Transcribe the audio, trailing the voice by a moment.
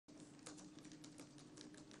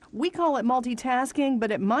We call it multitasking,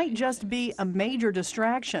 but it might just be a major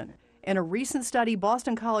distraction. In a recent study,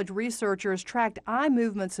 Boston College researchers tracked eye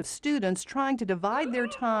movements of students trying to divide their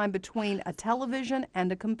time between a television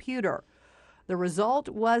and a computer. The result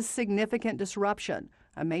was significant disruption,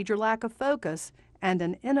 a major lack of focus, and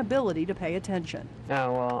an inability to pay attention.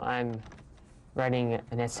 Oh, well, I'm writing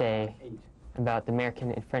an essay about the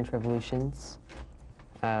American and French revolutions,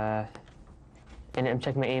 and I'm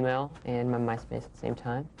checking my email and my MySpace at the same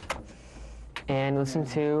time, and listening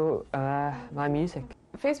to my music.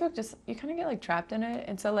 Facebook, just, you kind of get like trapped in it,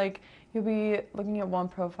 and so like you'll be looking at one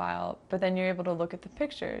profile, but then you're able to look at the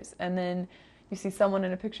pictures, and then you see someone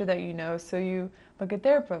in a picture that you know, so you look at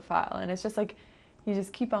their profile, and it's just like you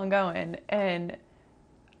just keep on going. And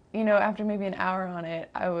you know, after maybe an hour on it,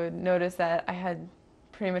 I would notice that I had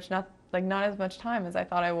pretty much not as much time as I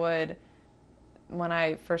thought I would when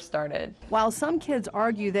I first started. While some kids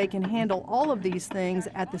argue they can handle all of these things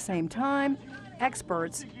at the same time,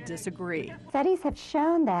 experts disagree. Studies have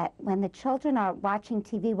shown that when the children are watching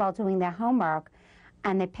TV while doing their homework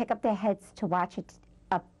and they pick up their heads to watch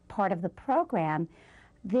a part of the program,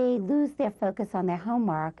 they lose their focus on their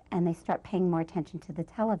homework and they start paying more attention to the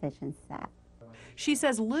television set. She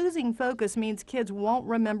says losing focus means kids won't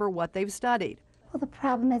remember what they've studied. Well, the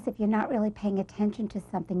problem is if you're not really paying attention to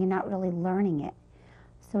something, you're not really learning it.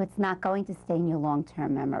 So it's not going to stay in your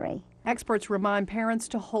long-term memory. Experts remind parents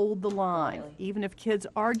to hold the line. Even if kids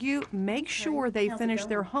argue, make sure they finish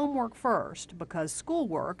their homework first, because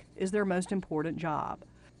schoolwork is their most important job.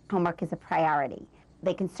 Homework is a priority.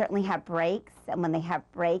 They can certainly have breaks, and when they have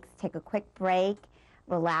breaks, take a quick break,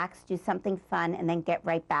 relax, do something fun, and then get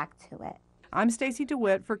right back to it. I'm Stacy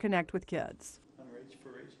DeWitt for Connect with Kids.